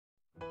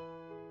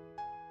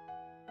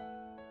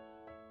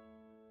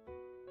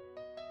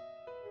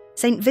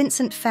Saint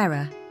Vincent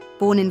Ferrer,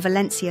 born in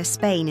Valencia,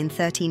 Spain in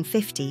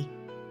 1350,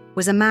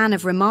 was a man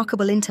of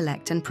remarkable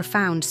intellect and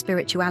profound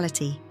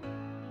spirituality.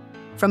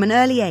 From an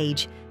early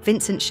age,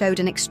 Vincent showed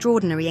an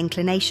extraordinary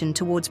inclination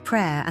towards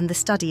prayer and the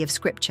study of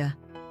scripture.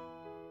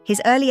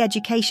 His early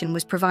education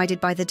was provided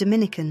by the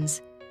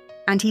Dominicans,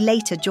 and he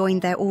later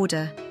joined their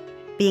order,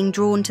 being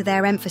drawn to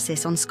their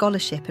emphasis on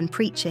scholarship and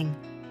preaching.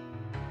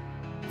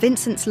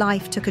 Vincent's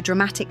life took a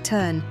dramatic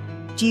turn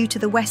due to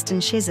the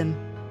Western Schism,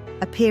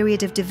 a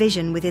period of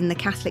division within the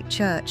Catholic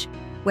Church,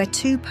 where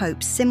two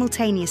popes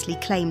simultaneously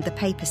claimed the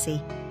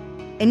papacy.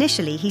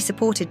 Initially, he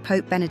supported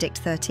Pope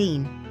Benedict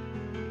XIII.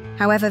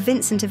 However,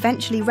 Vincent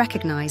eventually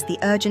recognized the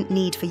urgent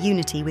need for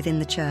unity within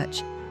the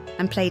Church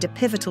and played a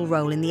pivotal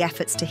role in the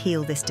efforts to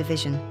heal this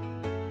division.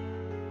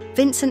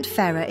 Vincent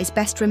Ferrer is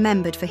best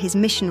remembered for his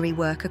missionary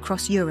work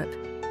across Europe.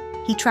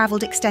 He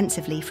travelled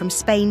extensively from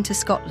Spain to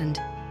Scotland,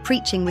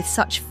 preaching with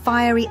such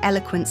fiery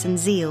eloquence and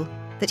zeal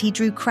that he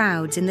drew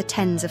crowds in the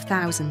tens of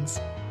thousands.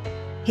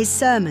 His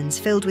sermons,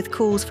 filled with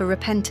calls for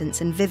repentance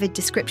and vivid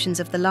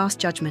descriptions of the Last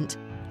Judgment,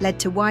 led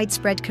to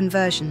widespread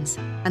conversions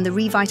and the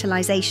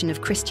revitalization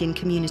of Christian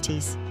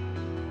communities.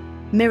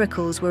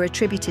 Miracles were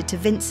attributed to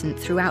Vincent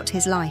throughout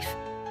his life,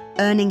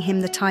 earning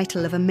him the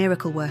title of a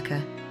miracle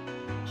worker.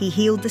 He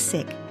healed the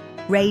sick,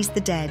 raised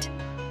the dead,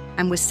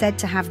 and was said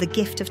to have the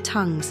gift of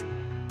tongues,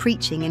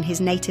 preaching in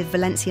his native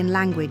Valencian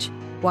language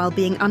while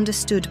being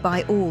understood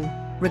by all,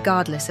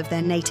 regardless of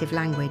their native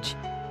language.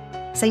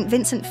 Saint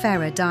Vincent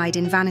Ferrer died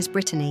in Vannes,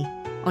 Brittany,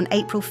 on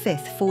April 5,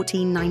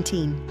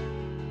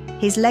 1419.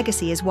 His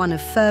legacy is one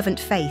of fervent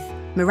faith,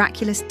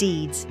 miraculous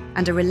deeds,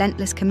 and a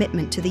relentless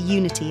commitment to the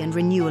unity and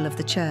renewal of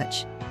the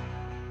Church.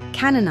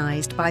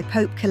 Canonized by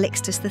Pope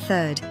Calixtus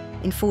III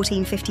in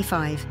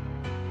 1455,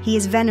 he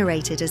is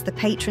venerated as the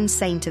patron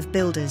saint of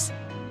builders,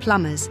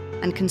 plumbers,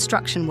 and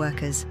construction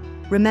workers,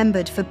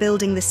 remembered for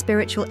building the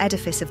spiritual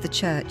edifice of the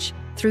Church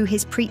through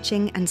his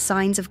preaching and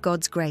signs of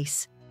God's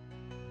grace.